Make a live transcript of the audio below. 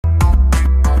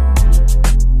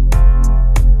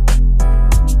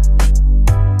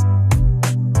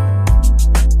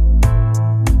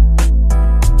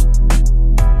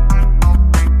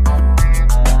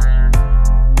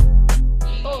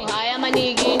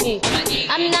Hello,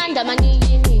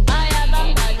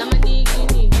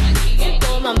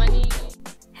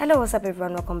 what's up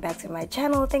everyone, welcome back to my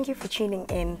channel. Thank you for tuning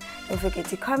in. Don't forget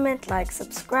to comment, like,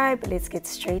 subscribe. Let's get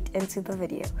straight into the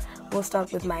video. We'll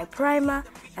start with my primer,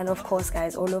 and of course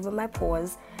guys, all over my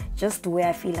pores, just where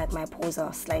I feel like my pores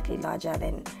are slightly larger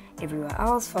than everywhere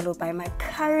else, followed by my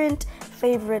current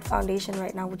favorite foundation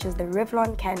right now, which is the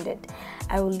Revlon Candid.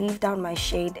 I will leave down my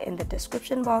shade in the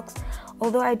description box,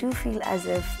 although I do feel as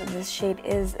if this shade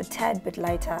is a tad bit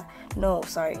lighter,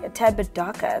 a tad bit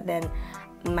darker than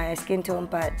my skin tone,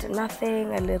 but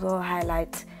nothing a little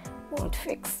highlight won't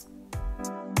fix.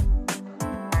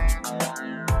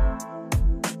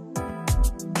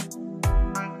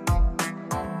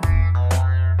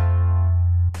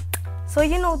 So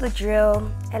you know the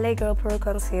drill, LA Girl Pro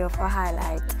Conceal for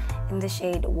highlight in the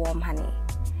shade Warm Honey.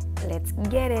 Let's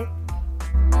get it.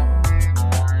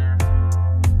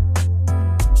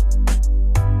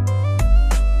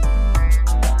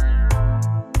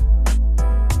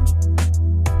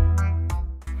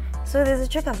 So there's a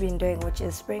trick I've been doing, which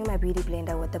is spraying my beauty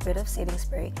blender with a bit of setting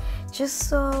spray, just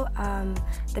so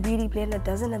the beauty blender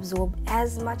doesn't absorb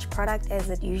as much product as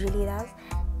it usually does,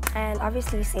 and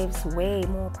obviously saves way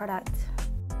more product.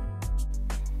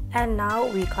 And now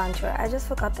we contour. I just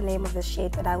forgot the name of the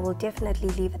shade, but I will definitely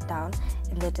leave it down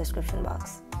in the description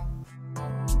box.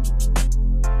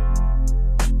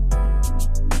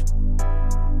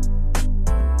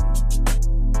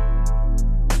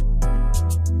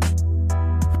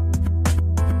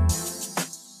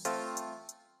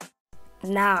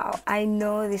 Now, I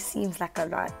know this seems like a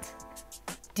lot.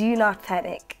 Do not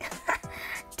panic.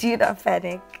 Do not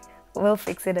panic. We'll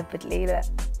fix it a bit later.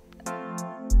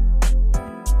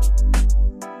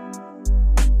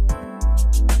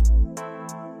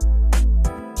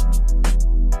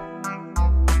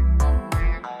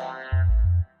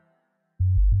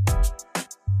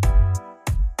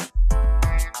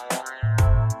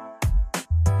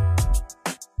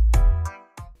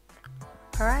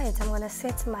 Alright, I'm going to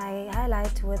set my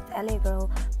highlight with LA Girl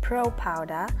Pro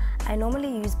powder. I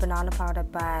normally use banana powder,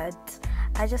 but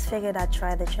I just figured I'd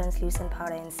try the translucent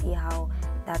powder and see how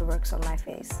that works on my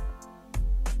face.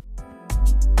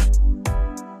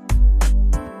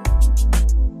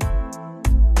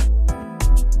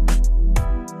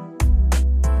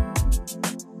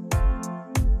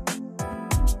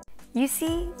 You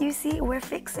see, we're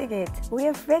fixing it.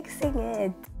 We're fixing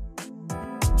it.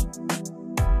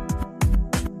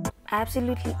 I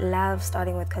absolutely love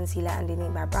starting with concealer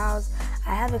underneath my brows.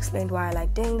 I have explained why I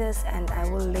like doing this, and I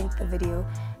will link the video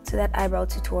to that eyebrow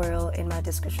tutorial in my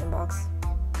description box.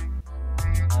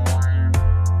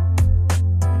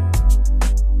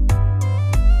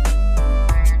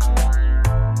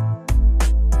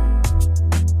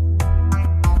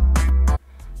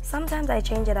 Sometimes I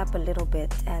change it up a little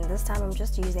bit, and this time I'm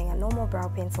just using a normal brow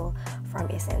pencil from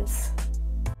Essence.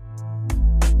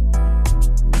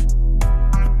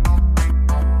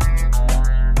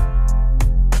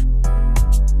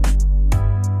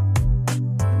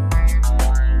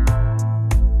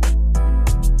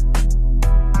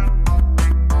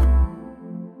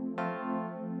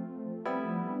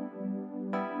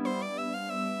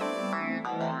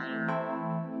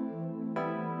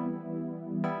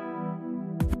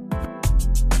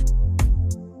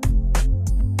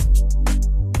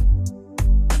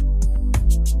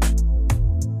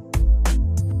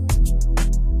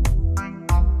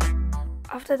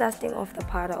 After dusting off the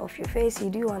powder off your face, you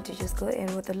do want to just go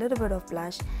in with a little bit of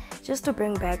blush just to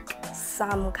bring back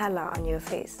some color on your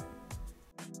face.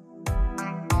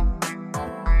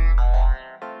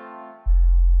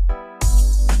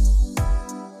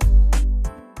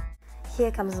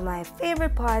 Here comes my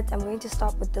favorite part. I'm going to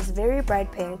start with this very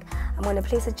bright pink. I'm going to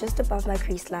place it just above my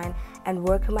crease line and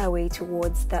work my way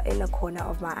towards the inner corner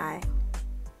of my eye.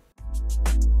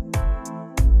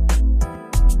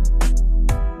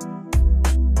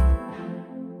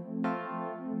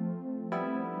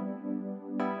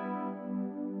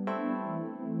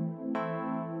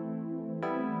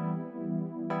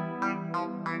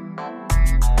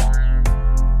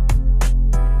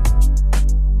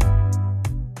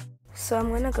 So I'm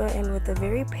going to go in with a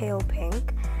very pale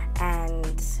pink,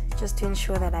 and just to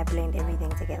ensure that I blend everything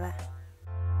together.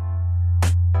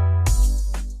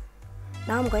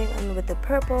 Now I'm going in with the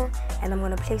purple, and I'm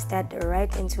going to place that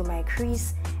right into my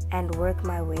crease and work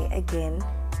my way again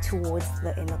towards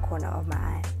the inner corner of my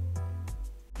eye.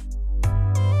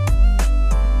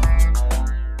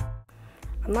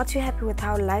 I'm not too happy with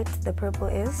how light the purple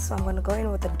is, so I'm going to go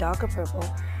in with a darker purple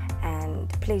and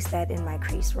place that in my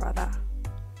crease rather.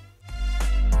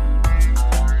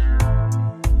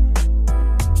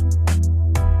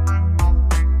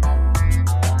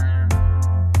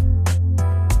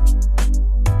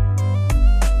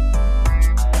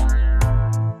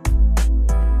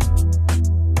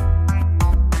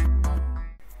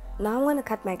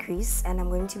 cut my crease, and I'm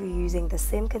going to be using the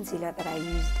same concealer that I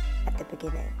used at the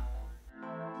beginning.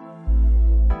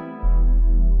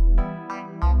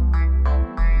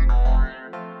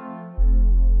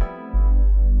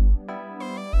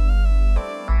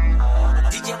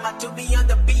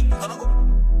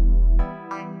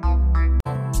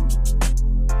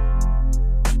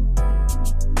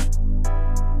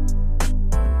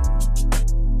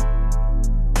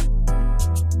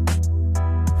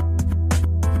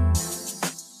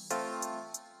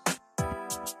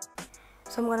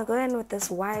 So I'm going to go in with this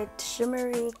white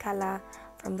shimmery color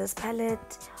from this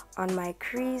palette on my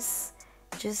crease,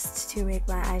 just to make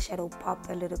my eyeshadow pop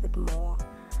a little bit more.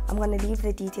 I'm going to leave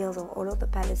the details of all of the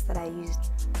palettes that I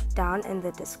used down in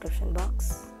the description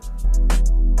box.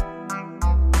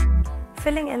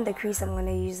 Filling in the crease, I'm going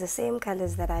to use the same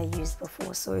colors that I used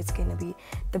before. So it's going to be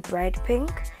the bright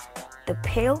pink, the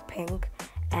pale pink,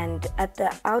 and at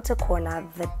the outer corner,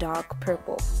 the dark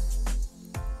purple.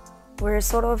 We're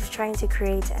sort of trying to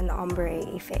create an ombre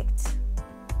effect.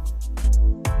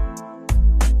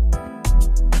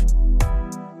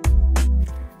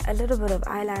 A little bit of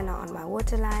eyeliner on my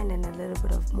waterline and a little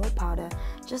bit of more powder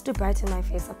just to brighten my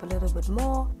face up a little bit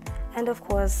more. And of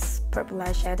course, purple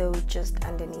eyeshadow just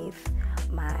underneath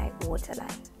my waterline.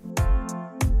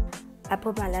 I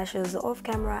put my lashes off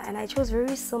camera and I chose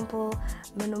very simple,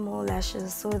 minimal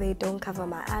lashes so they don't cover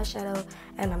my eyeshadow,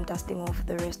 and I'm dusting off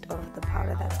the rest of the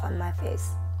powder that's on my face.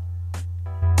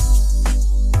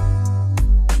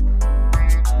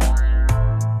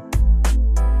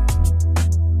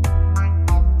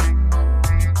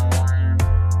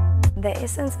 The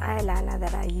Essence eyeliner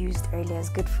that I used earlier is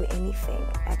good for anything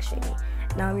actually.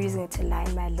 Now I'm using it to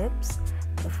line my lips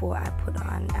before I put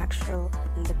on actual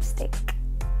lipstick.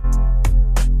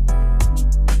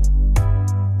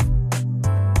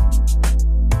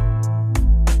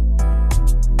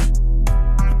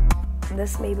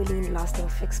 This Maybelline Lasting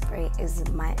Fix Spray is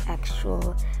my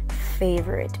actual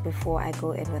favorite before I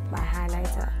go in with my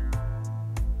highlighter.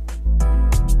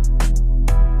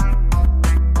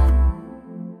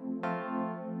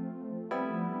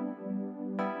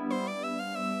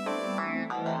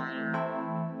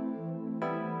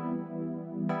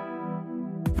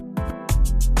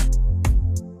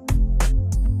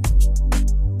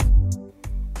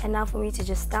 And now for me to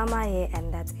just style my hair,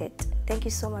 and that's it. Thank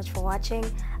you so much for watching.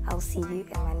 I'll see you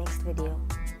in my next video.